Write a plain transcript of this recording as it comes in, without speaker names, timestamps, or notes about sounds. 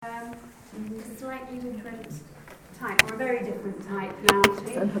slightly different type, or a very different type now.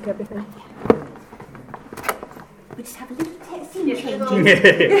 Just unhook everything. We just have a little scene changing.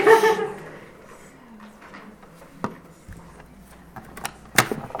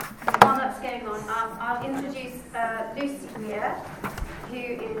 While that's going on, I'll introduce Lucy here, who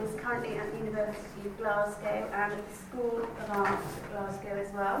is currently at the University of Glasgow and at the School of Art at Glasgow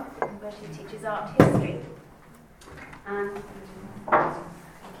as well, where she teaches art history.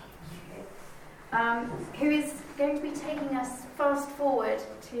 Who is going to be taking us fast forward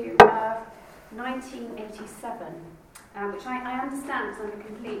to 1987, which I understand, because I'm a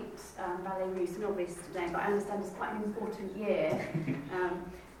complete Ballet Russe novice today, but I understand it's quite an important year.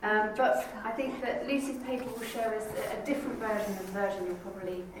 But I think that Lucy's paper will show us a different version of the version you're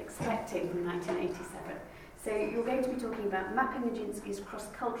probably expecting from 1987. So you're going to be talking about mapping Nijinsky's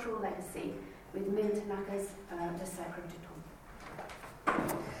cross-cultural legacy with Min Tanaka's Le Sacre du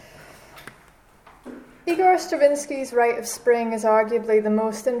Temps. Igor Stravinsky's Rite of Spring is arguably the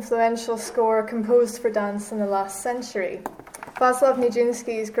most influential score composed for dance in the last century. Vaslav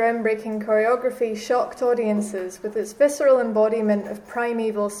Nijinsky's groundbreaking choreography shocked audiences with its visceral embodiment of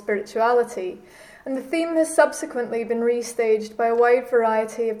primeval spirituality, and the theme has subsequently been restaged by a wide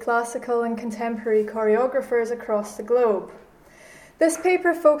variety of classical and contemporary choreographers across the globe. This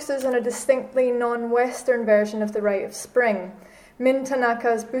paper focuses on a distinctly non-Western version of the Rite of Spring, Min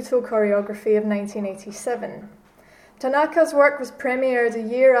Tanaka's Butoh choreography of 1987. Tanaka's work was premiered a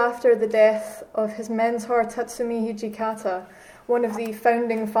year after the death of his mentor Tatsumi Hijikata, one of the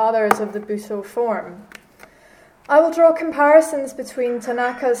founding fathers of the Butoh form. I will draw comparisons between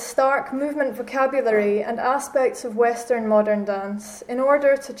Tanaka's stark movement vocabulary and aspects of Western modern dance in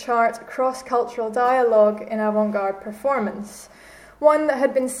order to chart a cross-cultural dialogue in avant-garde performance, one that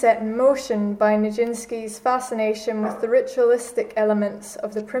had been set in motion by Nijinsky's fascination with the ritualistic elements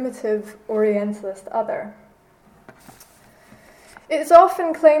of the primitive Orientalist other. It is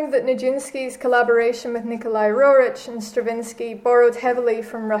often claimed that Nijinsky's collaboration with Nikolai Roerich and Stravinsky borrowed heavily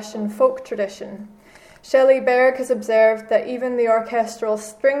from Russian folk tradition. Shelley Berg has observed that even the orchestral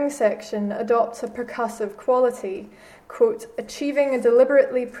string section adopts a percussive quality, quote, achieving a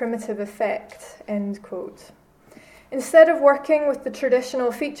deliberately primitive effect, end quote. Instead of working with the traditional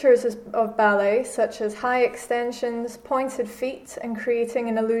features of ballet, such as high extensions, pointed feet, and creating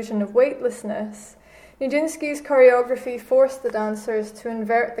an illusion of weightlessness, Nijinsky's choreography forced the dancers to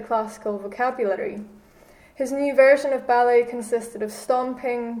invert the classical vocabulary. His new version of ballet consisted of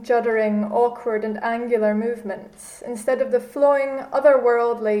stomping, juddering, awkward, and angular movements, instead of the flowing,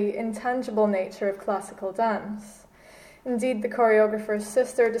 otherworldly, intangible nature of classical dance. Indeed, the choreographer's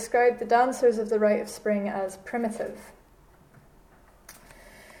sister described the dancers of the Rite of Spring as primitive.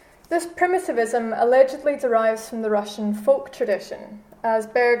 This primitivism allegedly derives from the Russian folk tradition. As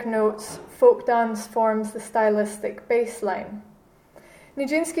Berg notes, folk dance forms the stylistic baseline.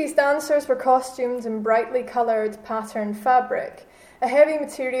 Nijinsky's dancers were costumed in brightly coloured, patterned fabric, a heavy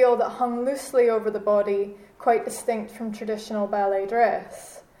material that hung loosely over the body, quite distinct from traditional ballet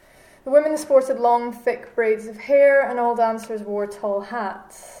dress. The women sported long, thick braids of hair, and all dancers wore tall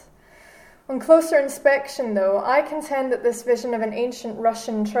hats. On closer inspection, though, I contend that this vision of an ancient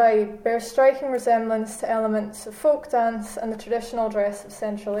Russian tribe bears striking resemblance to elements of folk dance and the traditional dress of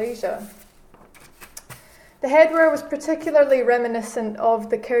Central Asia. The headwear was particularly reminiscent of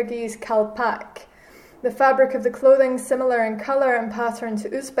the Kyrgyz kalpak, the fabric of the clothing similar in colour and pattern to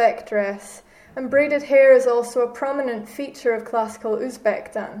Uzbek dress, and braided hair is also a prominent feature of classical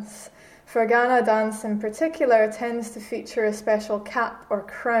Uzbek dance. Fergana dance in particular tends to feature a special cap or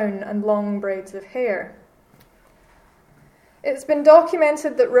crown and long braids of hair. It's been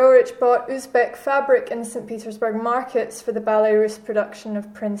documented that Roerich bought Uzbek fabric in St. Petersburg markets for the Ballet Russe production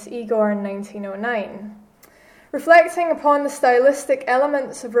of Prince Igor in 1909. Reflecting upon the stylistic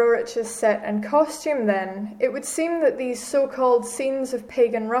elements of Roerich's set and costume then, it would seem that these so-called scenes of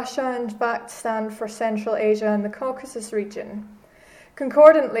pagan Russia in fact stand for Central Asia and the Caucasus region.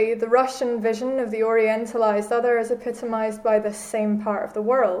 Concordantly, the Russian vision of the orientalized other is epitomized by this same part of the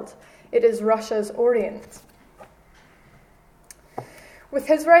world. It is Russia's Orient. With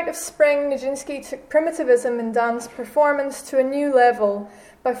his Rite of Spring, Nijinsky took primitivism in dance performance to a new level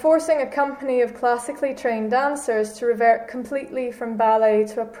by forcing a company of classically trained dancers to revert completely from ballet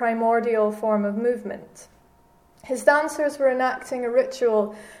to a primordial form of movement. His dancers were enacting a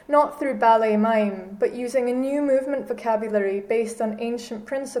ritual not through ballet mime, but using a new movement vocabulary based on ancient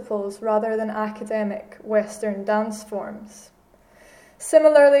principles rather than academic Western dance forms.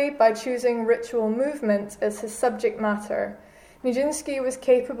 Similarly, by choosing ritual movement as his subject matter, Nijinsky was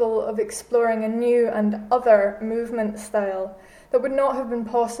capable of exploring a new and other movement style that would not have been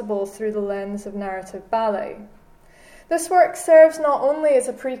possible through the lens of narrative ballet. This work serves not only as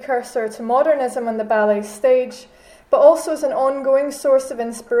a precursor to modernism on the ballet stage, but also as an ongoing source of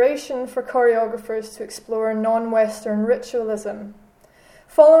inspiration for choreographers to explore non-Western ritualism.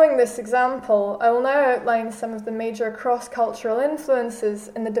 Following this example, I will now outline some of the major cross-cultural influences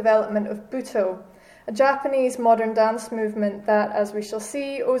in the development of Butoh, a Japanese modern dance movement that, as we shall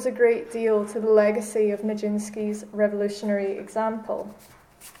see, owes a great deal to the legacy of Nijinsky's revolutionary example.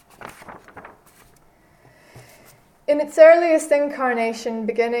 In its earliest incarnation,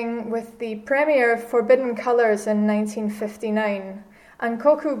 beginning with the premiere of Forbidden Colours in 1959,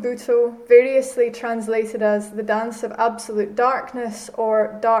 Ankoku Butoh, variously translated as the dance of absolute darkness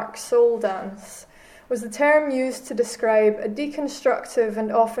or dark soul dance, was the term used to describe a deconstructive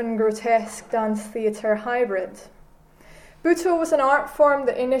and often grotesque dance theatre hybrid. Butoh was an art form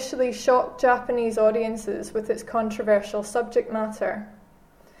that initially shocked Japanese audiences with its controversial subject matter.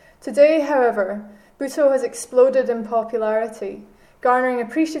 Today, however, Butoh has exploded in popularity, garnering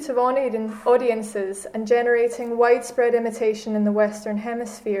appreciative audiences and generating widespread imitation in the Western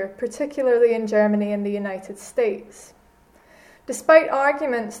Hemisphere, particularly in Germany and the United States. Despite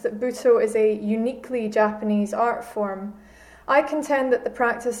arguments that Butoh is a uniquely Japanese art form, I contend that the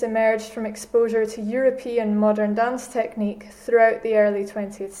practice emerged from exposure to European modern dance technique throughout the early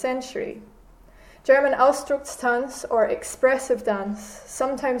 20th century. German Ausdruckstanz, or expressive dance,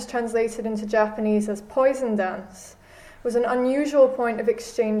 sometimes translated into Japanese as poison dance, was an unusual point of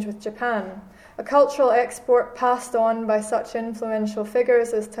exchange with Japan, a cultural export passed on by such influential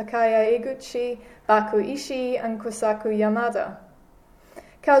figures as Takaya Eguchi, Baku Ishii, and Kosaku Yamada.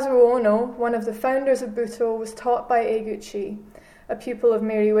 Kazuo Ono, one of the founders of Butoh, was taught by Eguchi, a pupil of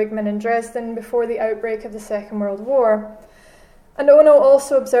Mary Wigman in Dresden before the outbreak of the Second World War, and Ono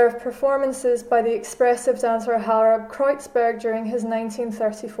also observed performances by the expressive dancer Harald Kreutzberg during his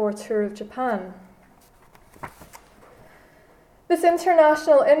 1934 tour of Japan. This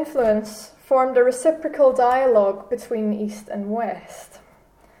international influence formed a reciprocal dialogue between East and West.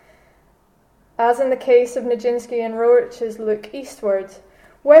 As in the case of Nijinsky and Roerich's Look Eastward,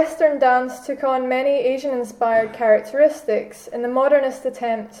 Western dance took on many Asian-inspired characteristics in the modernist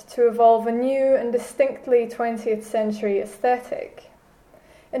attempt to evolve a new and distinctly 20th century aesthetic.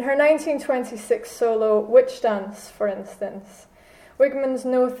 In her 1926 solo Witch Dance, for instance, Wigman's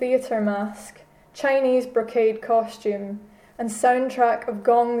no theatre mask, Chinese brocade costume, and soundtrack of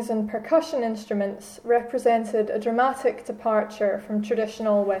gongs and percussion instruments represented a dramatic departure from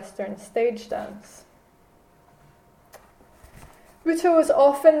traditional Western stage dance. Butoh is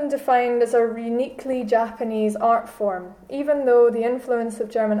often defined as a uniquely Japanese art form, even though the influence of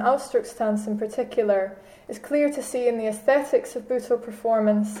German Ausdruckstanz in particular is clear to see in the aesthetics of Butoh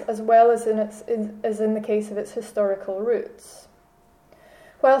performance as well as in the case of its historical roots.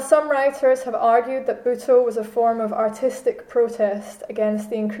 While some writers have argued that Butoh was a form of artistic protest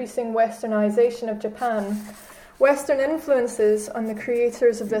against the increasing westernization of Japan, Western influences on the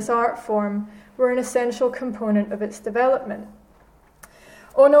creators of this art form were an essential component of its development.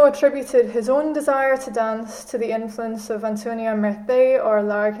 Ono attributed his own desire to dance to the influence of Antonio Merte or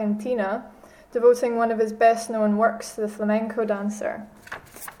La Argentina, devoting one of his best-known works to the flamenco dancer.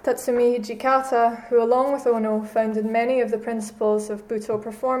 Tatsumi Hijikata, who along with Ono founded many of the principles of Butoh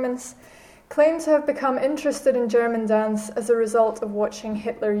performance, claimed to have become interested in German dance as a result of watching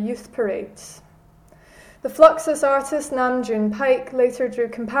Hitler youth parades. The Fluxus artist Namjoon Paik later drew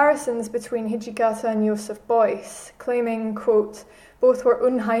comparisons between Hijikata and Joseph Beuys, claiming, quote, both were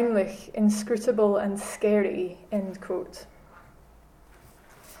unheimlich, inscrutable and scary, end quote.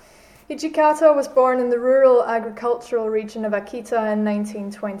 Hijikata was born in the rural agricultural region of Akita in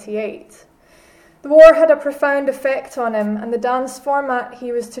 1928. The war had a profound effect on him, and the dance format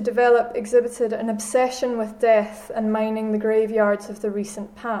he was to develop exhibited an obsession with death and mining the graveyards of the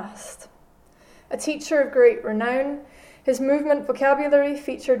recent past. A teacher of great renown, his movement vocabulary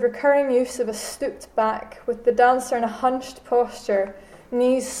featured recurring use of a stooped back, with the dancer in a hunched posture,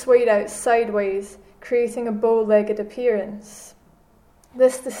 knees swayed out sideways, creating a bow-legged appearance.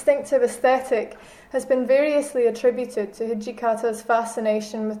 This distinctive aesthetic has been variously attributed to Hijikata's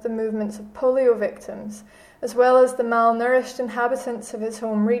fascination with the movements of polio victims, as well as the malnourished inhabitants of his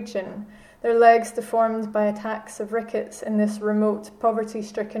home region, their legs deformed by attacks of rickets in this remote,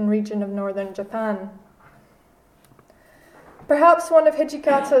 poverty-stricken region of northern Japan. Perhaps one of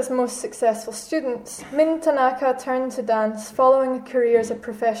Hijikata's most successful students, Min Tanaka turned to dance following a career as a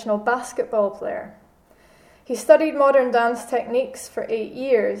professional basketball player. He studied modern dance techniques for 8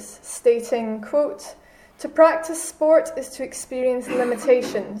 years, stating, quote, to practice sport is to experience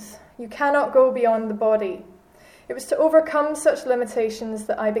limitations. You cannot go beyond the body. It was to overcome such limitations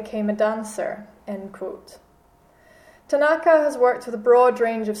that I became a dancer, end quote. Tanaka has worked with a broad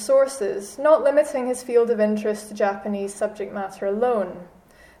range of sources, not limiting his field of interest to Japanese subject matter alone.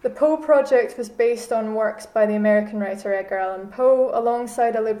 The Poe project was based on works by the American writer Edgar Allan Poe,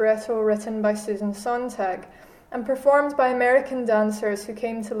 alongside a libretto written by Susan Sontag, and performed by American dancers who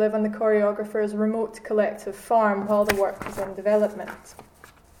came to live on the choreographer's remote collective farm while the work was in development.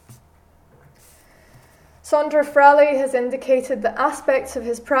 Sondra Fraley has indicated that aspects of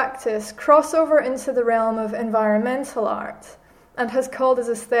his practice cross over into the realm of environmental art, and has called his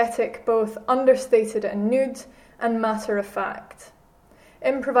aesthetic both understated and nude and matter-of-fact.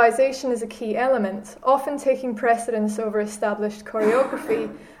 Improvisation is a key element, often taking precedence over established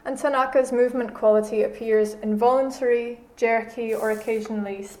choreography, and Tanaka's movement quality appears involuntary, jerky, or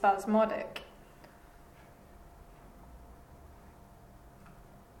occasionally spasmodic.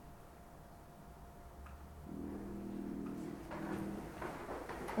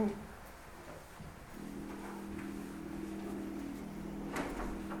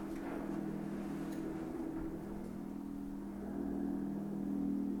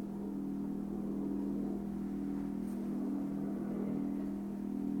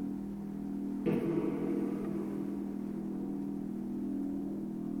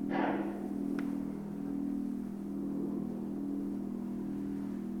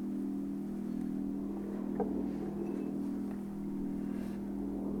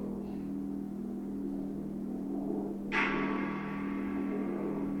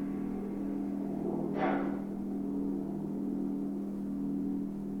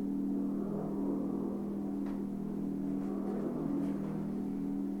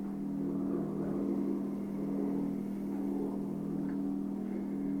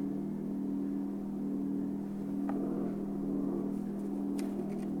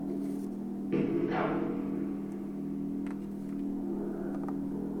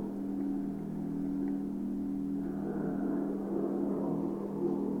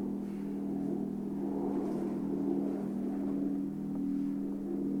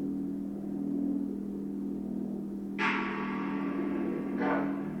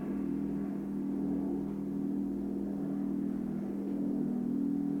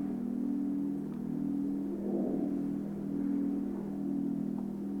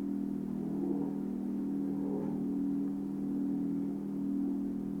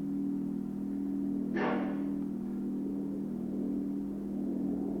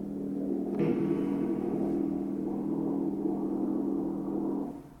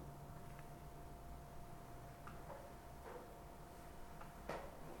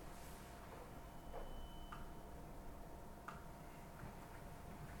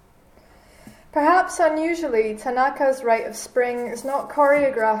 Perhaps unusually, Tanaka's Rite of Spring is not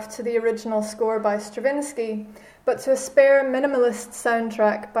choreographed to the original score by Stravinsky, but to a spare minimalist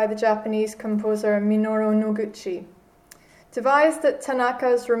soundtrack by the Japanese composer Minoru Noguchi. Devised at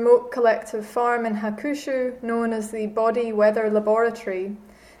Tanaka's remote collective farm in Hakushu, known as the Body Weather Laboratory,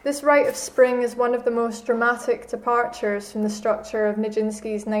 this Rite of Spring is one of the most dramatic departures from the structure of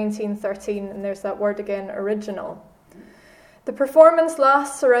Nijinsky's 1913, and there's that word again, original. The performance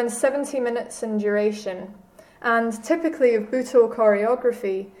lasts around 70 minutes in duration, and typically of Butoh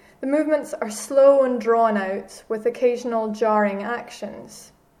choreography, the movements are slow and drawn out, with occasional jarring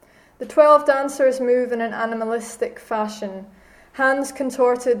actions. The 12 dancers move in an animalistic fashion, hands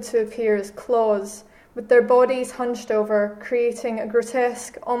contorted to appear as claws, with their bodies hunched over, creating a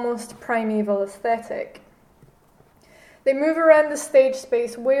grotesque, almost primeval aesthetic. They move around the stage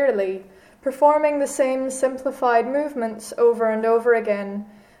space warily, performing the same simplified movements over and over again,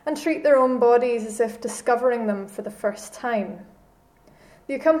 and treat their own bodies as if discovering them for the first time.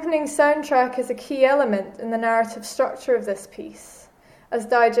 The accompanying soundtrack is a key element in the narrative structure of this piece. As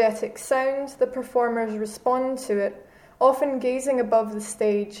diegetic sound, the performers respond to it, often gazing above the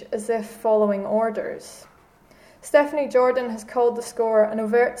stage as if following orders. Stephanie Jordan has called the score an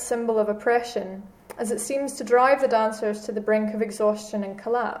overt symbol of oppression, as it seems to drive the dancers to the brink of exhaustion and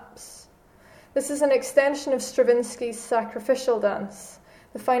collapse. This is an extension of Stravinsky's Sacrificial Dance,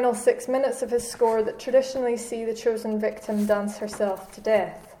 the final 6 minutes of his score that traditionally see the chosen victim dance herself to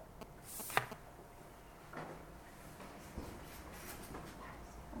death.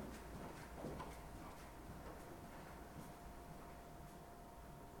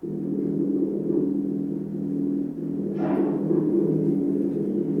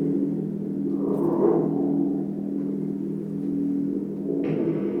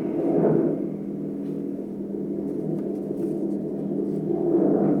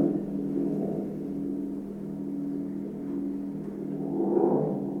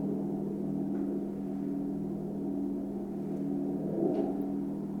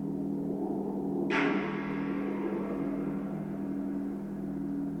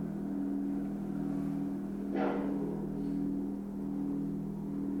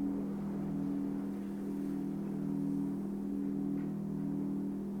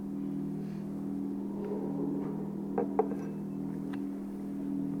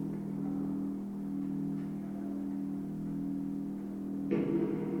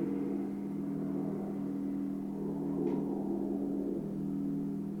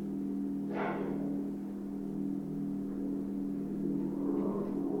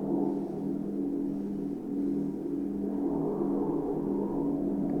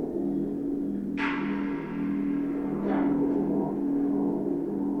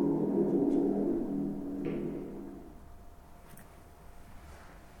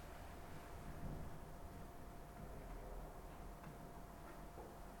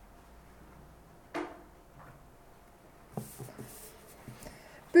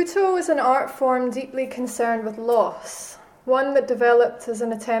 Buto is an art form deeply concerned with loss, one that developed as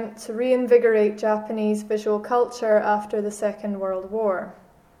an attempt to reinvigorate Japanese visual culture after the Second World War.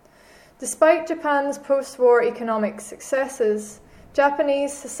 Despite Japan's post-war economic successes,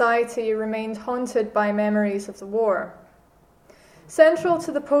 Japanese society remained haunted by memories of the war. Central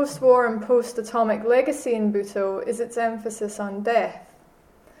to the post-war and post-atomic legacy in Buto is its emphasis on death.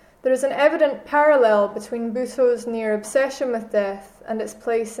 There is an evident parallel between Buto's near obsession with death and its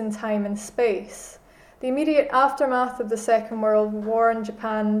place in time and space. The immediate aftermath of the Second World War in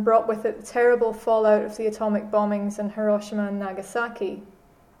Japan brought with it the terrible fallout of the atomic bombings in Hiroshima and Nagasaki.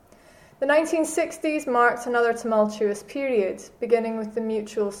 The 1960s marked another tumultuous period, beginning with the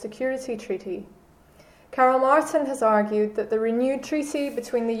Mutual Security Treaty. Carol Martin has argued that the renewed treaty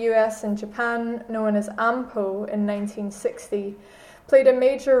between the US and Japan, known as AMPO in 1960, played a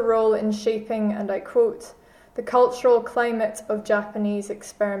major role in shaping, and I quote, the cultural climate of Japanese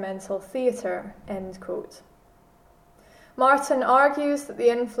experimental theatre, end quote. Martin argues that the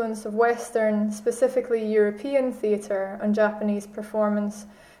influence of Western, specifically European theatre on Japanese performance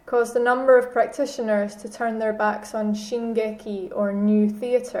caused a number of practitioners to turn their backs on shingeki, or new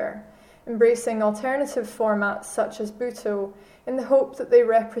theatre, embracing alternative formats such as Buto in the hope that they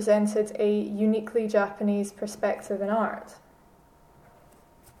represented a uniquely Japanese perspective in art.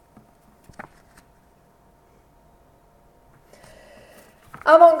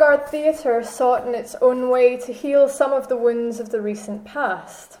 Avant-garde theatre sought in its own way to heal some of the wounds of the recent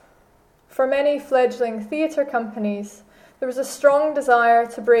past. For many fledgling theatre companies, there was a strong desire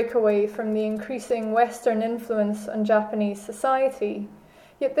to break away from the increasing Western influence on Japanese society,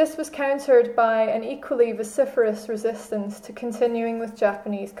 yet this was countered by an equally vociferous resistance to continuing with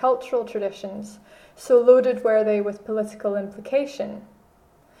Japanese cultural traditions, so loaded were they with political implication.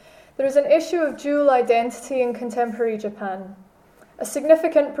 There is an issue of dual identity in contemporary Japan. A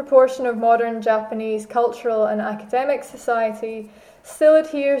significant proportion of modern Japanese cultural and academic society still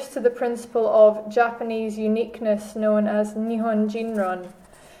adheres to the principle of Japanese uniqueness known as Nihon Jinron,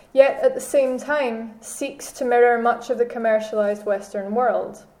 yet at the same time seeks to mirror much of the commercialized Western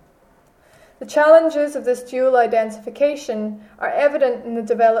world. The challenges of this dual identification are evident in the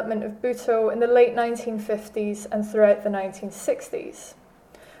development of Buto in the late 1950s and throughout the 1960s.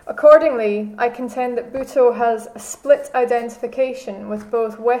 Accordingly, I contend that Buto has a split identification with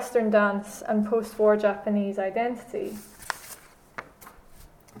both Western dance and post-war Japanese identity.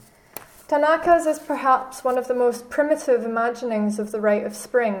 Tanaka's is perhaps one of the most primitive imaginings of the rite of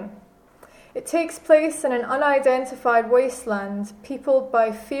spring. It takes place in an unidentified wasteland peopled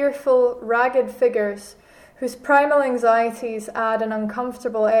by fearful, ragged figures whose primal anxieties add an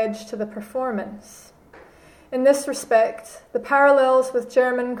uncomfortable edge to the performance. In this respect, the parallels with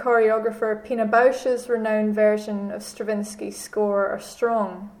German choreographer Pina Bausch's renowned version of Stravinsky's score are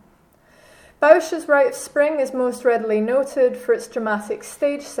strong. Bausch's Rite of Spring is most readily noted for its dramatic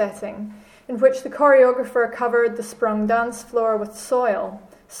stage setting, in which the choreographer covered the sprung dance floor with soil,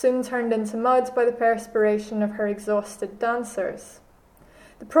 soon turned into mud by the perspiration of her exhausted dancers.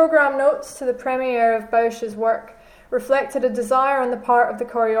 The programme notes to the premiere of Bausch's work reflected a desire on the part of the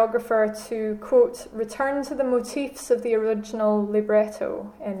choreographer to, quote, return to the motifs of the original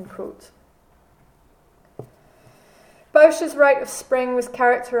libretto, end quote. Bausch's Rite of Spring was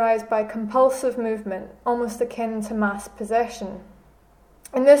characterised by compulsive movement, almost akin to mass possession.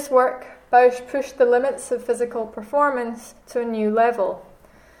 In this work, Bausch pushed the limits of physical performance to a new level.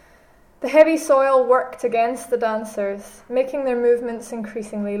 The heavy soil worked against the dancers, making their movements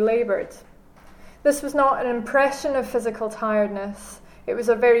increasingly laboured. This was not an impression of physical tiredness, it was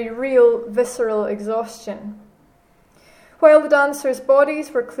a very real, visceral exhaustion. While the dancers'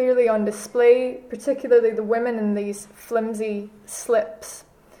 bodies were clearly on display, particularly the women in these flimsy slips,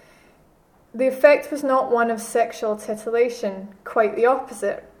 the effect was not one of sexual titillation, quite the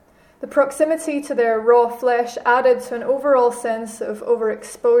opposite. The proximity to their raw flesh added to an overall sense of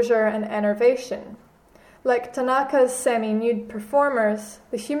overexposure and enervation. Like Tanaka's semi-nude performers,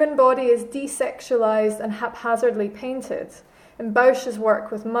 the human body is desexualized and haphazardly painted, in Bausch's work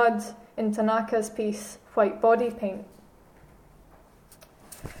with mud, in Tanaka's piece, White Body Paint.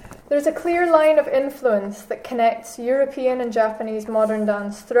 There's a clear line of influence that connects European and Japanese modern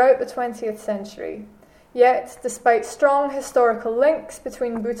dance throughout the 20th century. Yet, despite strong historical links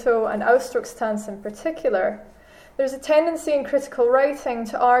between Buto and Ausdruckstanz in particular, there's a tendency in critical writing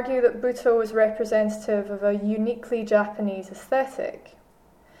to argue that Buto is representative of a uniquely Japanese aesthetic.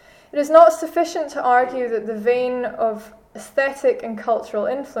 It is not sufficient to argue that the vein of aesthetic and cultural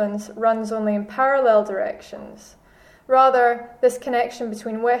influence runs only in parallel directions. Rather, this connection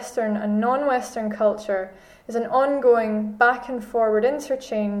between Western and non-Western culture is an ongoing back and forward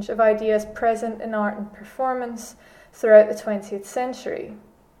interchange of ideas present in art and performance throughout the 20th century.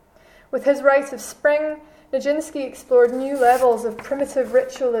 With his Rite of Spring, Nijinsky explored new levels of primitive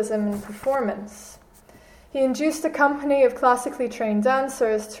ritualism in performance. He induced a company of classically trained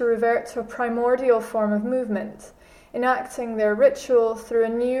dancers to revert to a primordial form of movement, enacting their ritual through a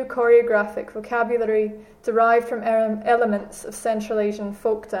new choreographic vocabulary derived from elements of Central Asian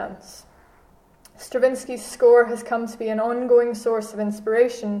folk dance. Stravinsky's score has come to be an ongoing source of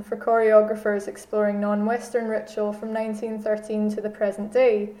inspiration for choreographers exploring non-Western ritual from 1913 to the present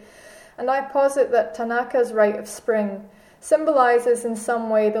day, and I posit that Tanaka's Rite of Spring symbolises in some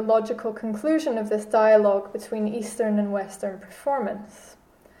way the logical conclusion of this dialogue between Eastern and Western performance.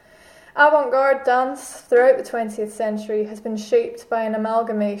 Avant-garde dance throughout the 20th century has been shaped by an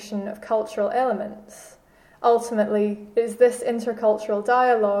amalgamation of cultural elements. Ultimately, it is this intercultural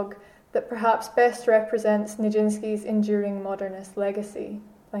dialogue that perhaps best represents Nijinsky's enduring modernist legacy.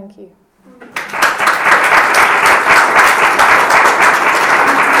 Thank you.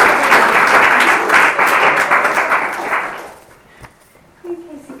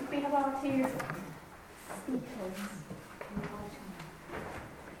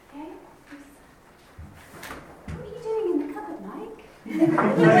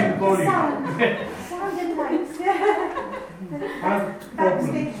 Sound and lights.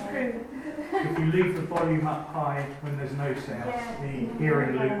 Backstage crew. If you leave the volume up high when there's no sound, the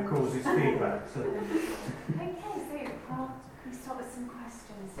hearing loop causes feedback. So. Okay, so we start with some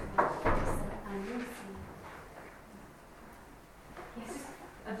questions about Lucy. Yes.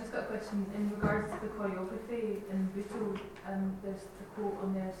 I've just got a question in regards to the choreography in Butoh. There's the quote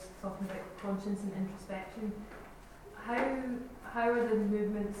on there talking about conscience and introspection. How are the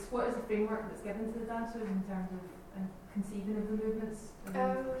movements? What is the framework that's given to the dancers in terms of conceiving of the movements?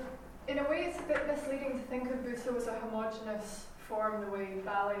 In a way, it's a bit misleading to think of Butoh as a homogenous form, the way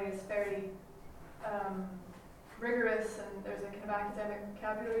ballet is very rigorous and there's a kind of academic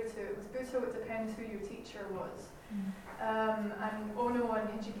vocabulary to it. With Butoh, it depends who your teacher was. And Ono and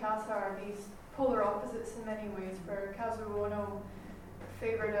Hijikata are these polar opposites in many ways, where Kazuo Ono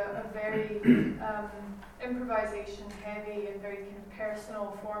favoured a very improvisation-heavy and very kind of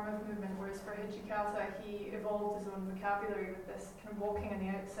personal form of movement, whereas for Hijikata, he evolved his own vocabulary with this kind of walking on the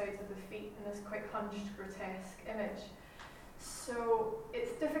outsides of the feet and this quite hunched, grotesque image. So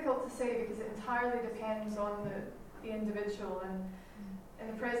it's difficult to say because it entirely depends on the individual, and in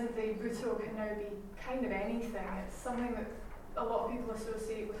the present day, Butoh can now be kind of anything. It's something that a lot of people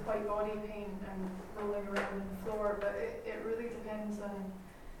associate with white body paint and rolling around on the floor, but it really depends on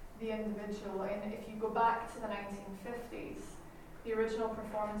the individual. And if you go back to the 1950s, the original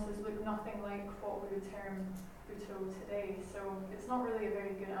performances look nothing like what we would term Butoh today. So it's not really a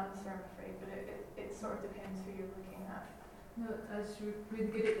very good answer, I'm afraid, but it sort of depends who you're looking at. No, that's really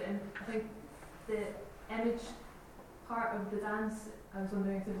good at the I think the image part of the dance, I was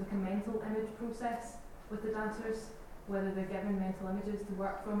wondering if there's like a mental image process with the dancers, whether they're given mental images to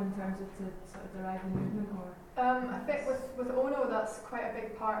work from in terms of to sort of derive the movement, or? I think with Ono, that's quite a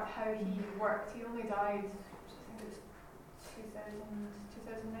big part of how he worked. He only died, I think it was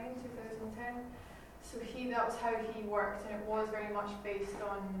 2009, 2010. So that was how he worked, and it was very much based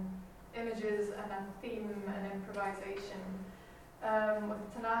on images and a theme and improvisation.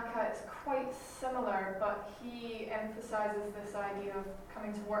 With Tanaka, it's quite similar, but he emphasises this idea of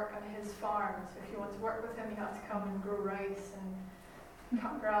coming to work on his farm. So if you want to work with him, you have to come and grow rice and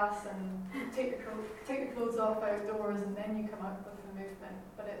cut grass and take the clothes off outdoors, and then you come up with the movement.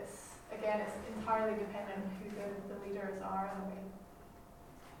 But it's entirely dependent on who the leaders are in a way.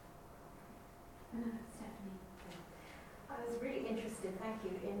 Stephanie. I was really interested, thank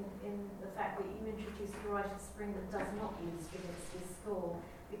you, in the fact that you introduced a Rite of Spring that does not use Stravinsky's score,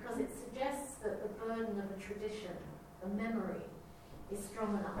 because it suggests that the burden of a tradition, a memory, is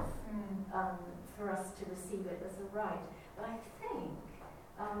strong enough for us to receive it as a right. But I think,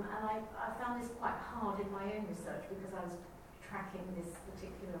 and I found this quite hard in my own research because I was tracking this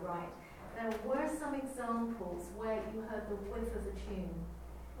particular rite, there were some examples where you heard the width of the tune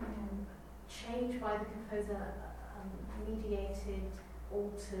changed by the composer, mediated,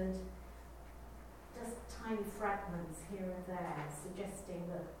 altered, just tiny fragments here and there, suggesting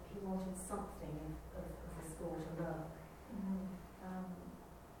that he wanted something of the score to learn.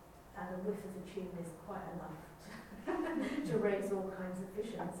 And the width of the tune is quite enough to raise all kinds of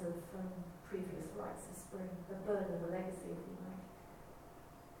visions of previous rites of spring, the burden of a legacy, if you like.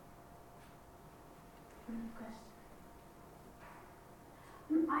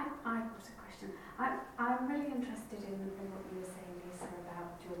 I've got a question. I'm really interested in what you were saying, Lisa,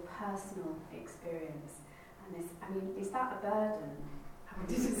 about your personal experience And is that a burden? I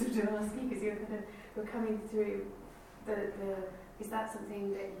wanted to sort of ask you, because you're coming through is that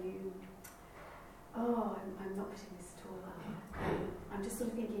something that you, I'm not putting this at all up. I'm just sort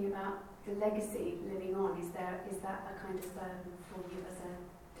of thinking about the legacy living on. Is that a kind of burden for you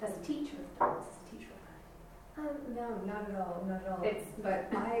as a teacher of dance, as a teacher of ballet? No, not at all. But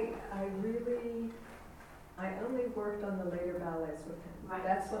I only worked on the later ballets with him. Right.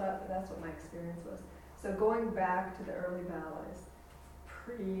 That's what my experience was. So going back to the early ballets,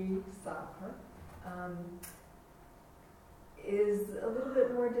 pre-Sacre, is a little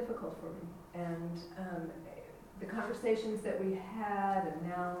bit more difficult for me. And the conversations that we had, and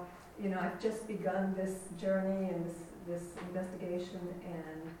now, I've just begun this journey and this investigation,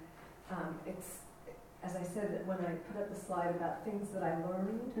 and it's, as I said, when I put up the slide about things that I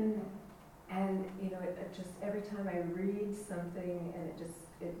learned, and it just, every time I read something, and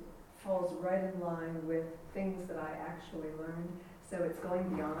it falls right in line with things that I actually learned. So it's going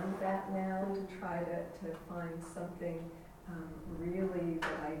beyond that now to try to find something really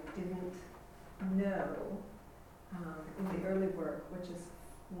that I didn't know in the early work, which is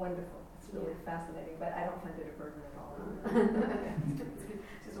wonderful. It's really fascinating, but I don't find it a burden at all.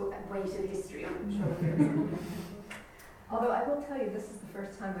 Just a weight of history on your shoulders. Although I will tell you, this is the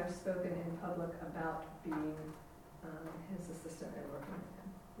first time I've spoken in public about being his assistant and working with him.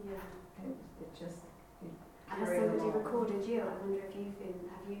 Yeah. And it just... Has somebody recorded you? I wonder if have you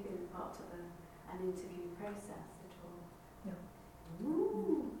been part of an interview process at all? No.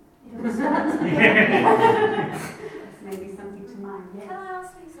 Ooh. Yes. That's maybe something to mind. Yes. Can I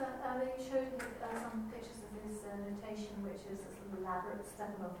ask Lisa, you showed some pictures of his notation, which is this little elaborate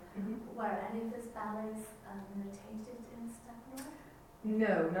Stepanov. Were any of his ballets notated in Stepanov?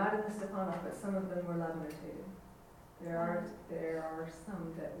 No, not in the Stepanov, but some of them were labanotated. There are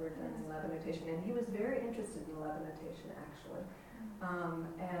some that were done in lab notation, and he was very interested in lab notation, actually.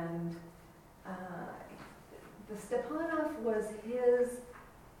 The Stepanov was his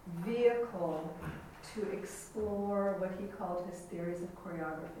vehicle to explore what he called his theories of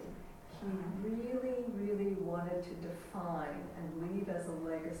choreography. He really, really wanted to define and leave as a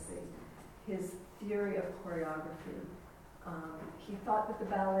legacy his theory of choreography. He thought that the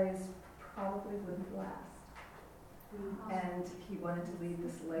ballets probably wouldn't last. And he wanted to leave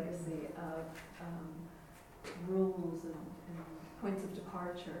this legacy of rules and points of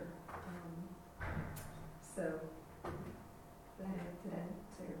departure. So, did I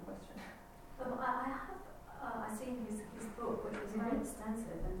answer your question? I've seen his book, which was very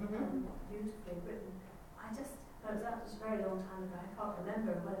extensive and beautifully written. That was a very long time ago. I can't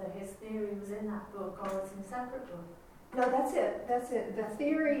remember whether his theory was in that book or was in a separate book. No, that's it. The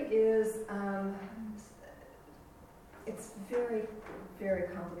theory is, it's very, very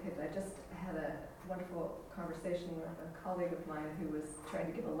complicated. I just had a wonderful conversation with a colleague of mine who was trying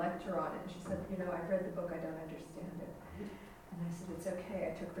to give a lecture on it, and she said, I've read the book, I don't understand it. And I said, it's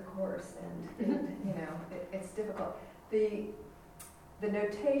okay, I took the course, and it's difficult. The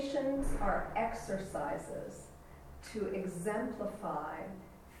notations are exercises to exemplify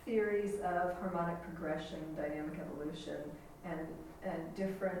theories of harmonic progression, dynamic evolution, and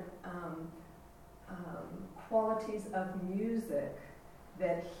different qualities of music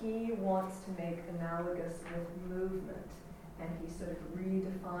that he wants to make analogous with movement, and he sort of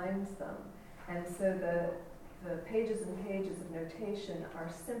redefines them. And so the pages and pages of notation are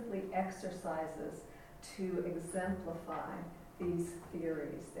simply exercises to exemplify these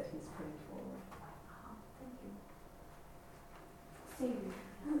theories that he's putting forward. Thank you. Steve.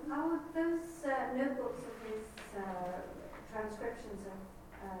 Are those notebooks of his transcriptions of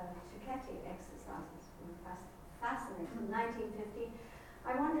Cecchetti exercises fascinating from 1950?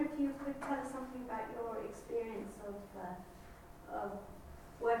 I wonder if you could tell us something about your experience of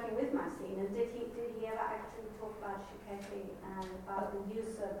working with Massine, and did he ever actually talk about Cecchetti and about the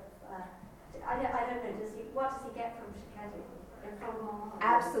use of I don't know, what does he get from Cecchetti?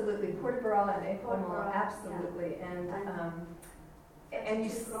 Absolutely, Port de Bras and Epaulement, absolutely, yeah. And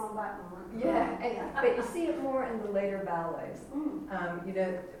you but you see it more in the later ballets.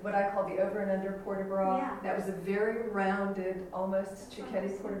 What I call the over and under Port de Bras. Yeah. That was a very rounded, almost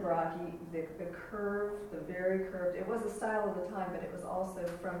Cecchetti Port de Bras. The curve, the very curved. It was a style of the time, but it was also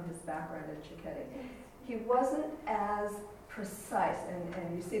from his background in Cecchetti. He wasn't as precise,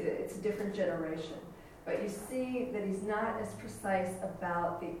 and you see that it's a different generation. But you see that he's not as precise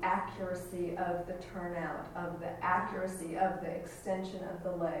about the accuracy of the turnout, of the accuracy of the extension of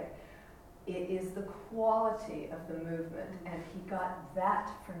the leg. It is the quality of the movement, and he got that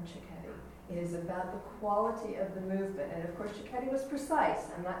from Cecchetti. It is about the quality of the movement, and of course Cecchetti was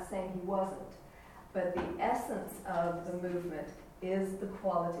precise. I'm not saying he wasn't, but the essence of the movement is the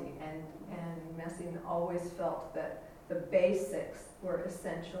quality, and Messiaen always felt that the basics were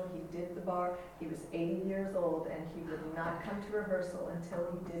essential. He did the bar. He was 80 years old, and he would not come to rehearsal until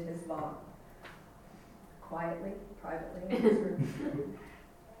he did his bar. Quietly, privately, in his room.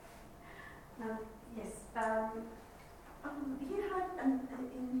 Yes. He had, in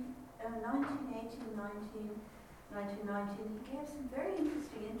 1918, 1919, he gave some very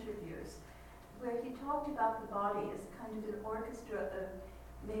interesting interviews where he talked about the body as kind of an orchestra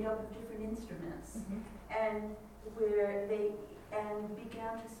made up of different instruments, and where they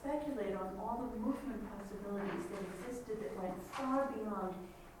began to speculate on all the movement possibilities that existed that went far beyond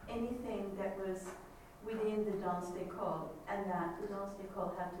anything that was within the danse d'école, and that the danse d'école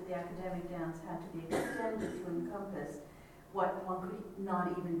the academic dance had to be extended to encompass what one could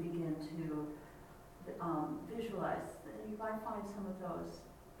not even begin to visualize. You might find some of those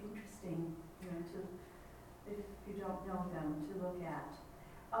interesting, if you don't know them, to look at.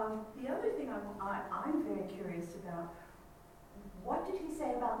 The other thing I'm very curious about, what did he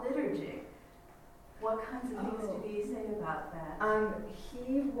say about liturgy? What kinds of things did he say about that?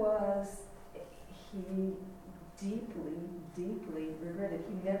 He deeply, deeply regretted.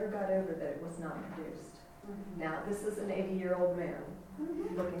 He never got over that it was not produced. Now, this is an 80-year-old man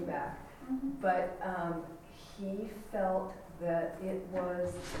looking back, but he felt that it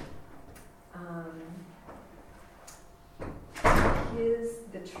was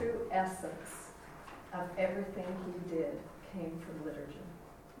the true essence of everything he did came from liturgy.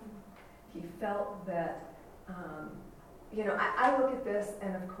 He felt that, I look at this,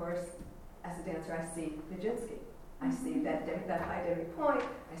 and of course, as a dancer, I see Nijinsky. I see that high demi point.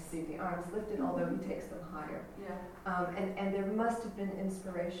 I see the arms lifted, although he takes them higher. Yeah. And there must have been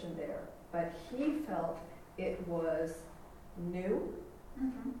inspiration there, but he felt it was new,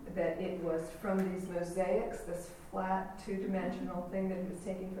 that it was from these mosaics, this flat, two-dimensional thing that he was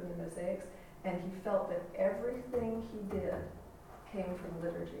taking from the mosaics, and he felt that everything he did came from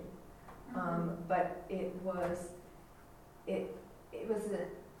liturgy. But it was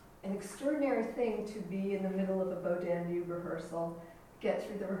an extraordinary thing to be in the middle of a Baudin Nude rehearsal, get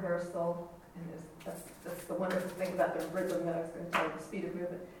through the rehearsal, and that's the wonderful thing about the rhythm that I was going to tell you, the speed of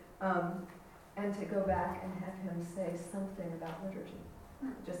movement, and to go back and have him say something about liturgy.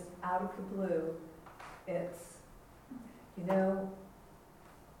 Just out of the blue, it's,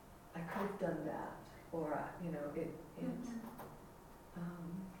 I could have done that, or,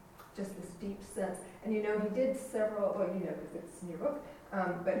 just this deep sense. And he did several, because it's in your book,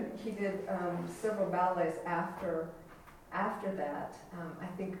 but he did several ballets after that. I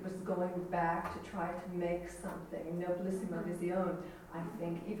think it was going back to try to make something. Noblissima Vision, I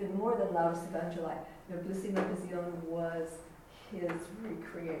think, even more than Laus Evangeli, Noblissima Vision was his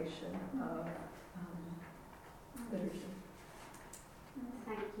recreation of liturgy.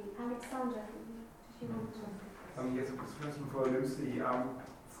 Thank you. Alexandra, does she want to? Yes, a question for Lucy.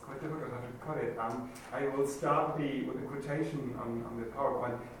 It's quite difficult how to put it. I will start with a quotation on the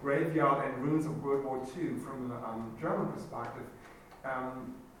PowerPoint. Graveyard and Ruins of World War II from a German perspective.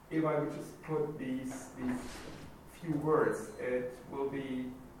 If I would just put these few words, it would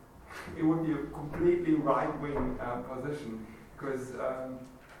be a completely right-wing position, because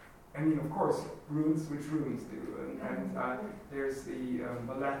of course, ruins which ruins do, and there's the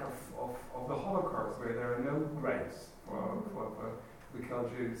lack of the Holocaust, where there are no graves for the killed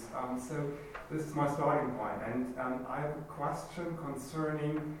Jews. So this is my starting point, and I have a question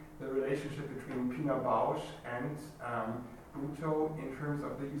concerning the relationship between Pina Bausch and Butoh in terms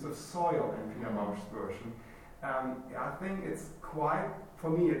of the use of soil in Pina Bausch's version. I think it's quite, for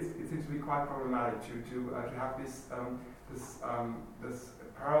me, it seems to be quite problematic to have this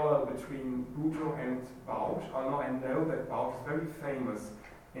parallel between Butoh and Bausch. I know that Bausch is very famous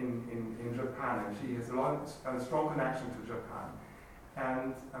in Japan, and she has a strong connection to Japan.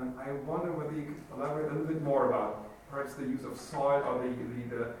 And I wonder whether you could elaborate a little bit more about perhaps the use of soil, or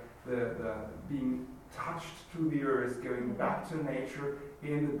the being touched to the earth, going back to nature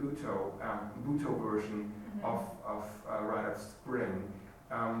in the Butoh version of Rite of Spring.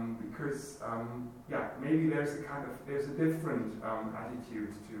 Because maybe there's a different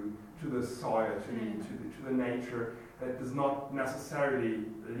attitude to the soil, to the nature, that does not necessarily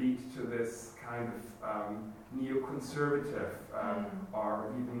lead to this kind of neoconservative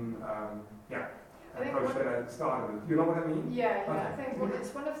or even approach that I started with. You know what I mean? Yeah. I think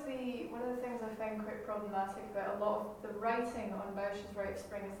it's one of the things I find quite problematic about a lot of the writing on Bausch's Rite of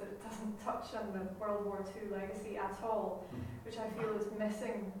Spring is that it doesn't touch on the World War II legacy at all, which I feel is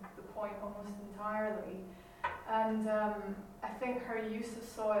missing the point almost entirely. And I think her use of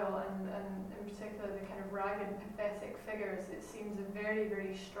soil and in particular the kind of ragged, pathetic figures, it seems a very,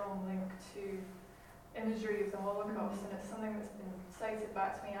 very strong link to imagery of the Holocaust, and it's something that's been cited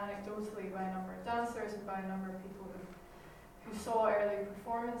back to me anecdotally by a number of dancers and by a number of people who saw early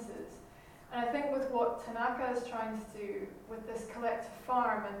performances. And I think with what Tanaka is trying to do with this collective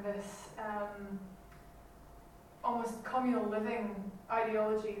farm and this almost communal living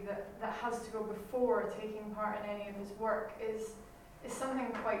ideology that has to go before taking part in any of his work is something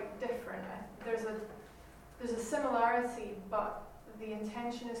quite different. There's a similarity, but the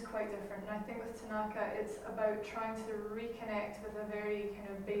intention is quite different. And I think with Tanaka, it's about trying to reconnect with a very kind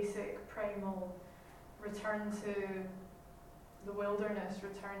of basic, primal return to the wilderness,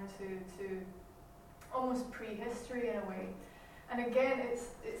 return to almost prehistory in a way. And again,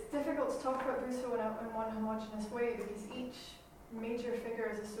 it's difficult to talk about Butoh in one homogeneous way because each major figure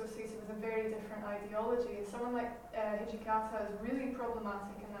is associated with a very different ideology. And someone like Hijikata is really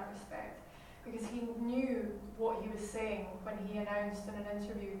problematic in that respect because he knew what he was saying when he announced in an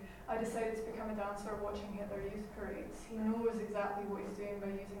interview, I decided to become a dancer watching Hitler Youth parades. He knows exactly what he's doing by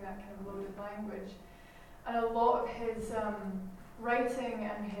using that kind of loaded language. And a lot of his writing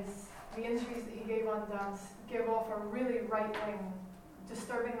and the interviews that he gave on dance give off a really right-wing,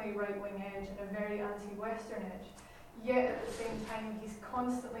 disturbingly right-wing edge and a very anti-Western edge. Yet at the same time, he's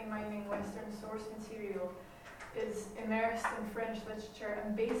constantly mining Western source material, is immersed in French literature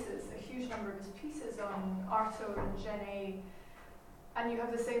and bases a huge number of his pieces on Artaud and Genet. And you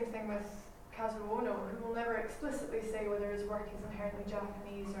have the same thing with Kazuo Ono, who will never explicitly say whether his work is inherently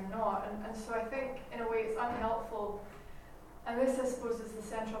Japanese or not. And so I think, in a way, it's unhelpful. And this, I suppose, is the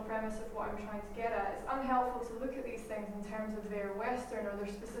central premise of what I'm trying to get at. It's unhelpful to look at these things in terms of they're Western or they're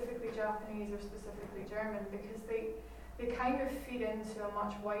specifically Japanese or specifically German because they kind of feed into a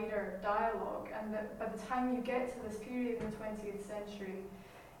much wider dialogue. And that by the time you get to this period in the 20th century,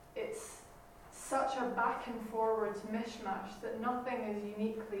 it's such a back and forwards mishmash that nothing is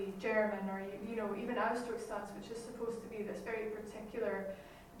uniquely German or, even Ausdruckstanz, which is supposed to be this very particular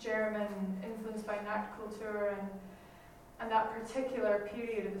German influenced by Nachtkultur and that particular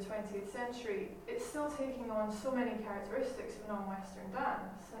period of the 20th century, it's still taking on so many characteristics of non-Western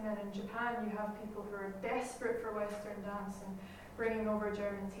dance. And then in Japan, you have people who are desperate for Western dance and bringing over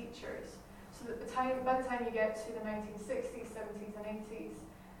German teachers. So that by the time you get to the 1960s, 70s, and 80s,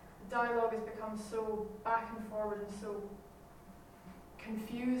 the dialogue has become so back and forward and so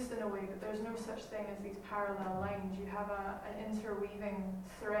confused in a way that there's no such thing as these parallel lines. You have an interweaving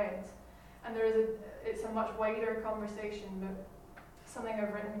thread. And it's a much wider conversation, but something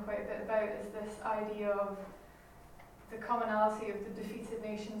I've written quite a bit about is this idea of the commonality of the defeated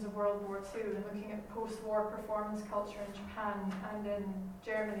nations of World War II and looking at post-war performance culture in Japan and in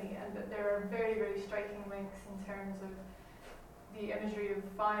Germany, and that there are very, very striking links in terms of the imagery of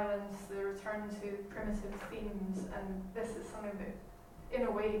violence, the return to primitive themes, and this is something that, in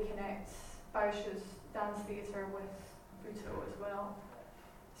a way, connects Bausch's dance theatre with Butoh as well.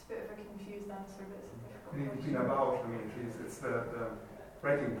 Bit of a confused answer, but it's a difficult question. Gina Bausch, it's the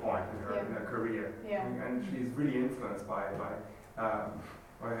breaking point in her career, and she's really influenced by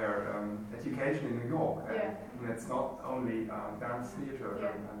her education in New York. And it's not only dance theatre,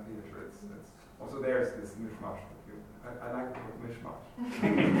 German dance theatre. It's also there's this mishmash. I like the word mishmash.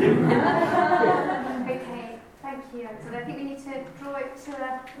 Okay, thank you. So I think we need to draw it to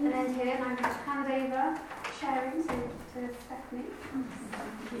an end here, and I'm going to hand over sharing to Stephanie.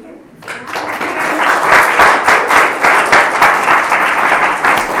 Thank you.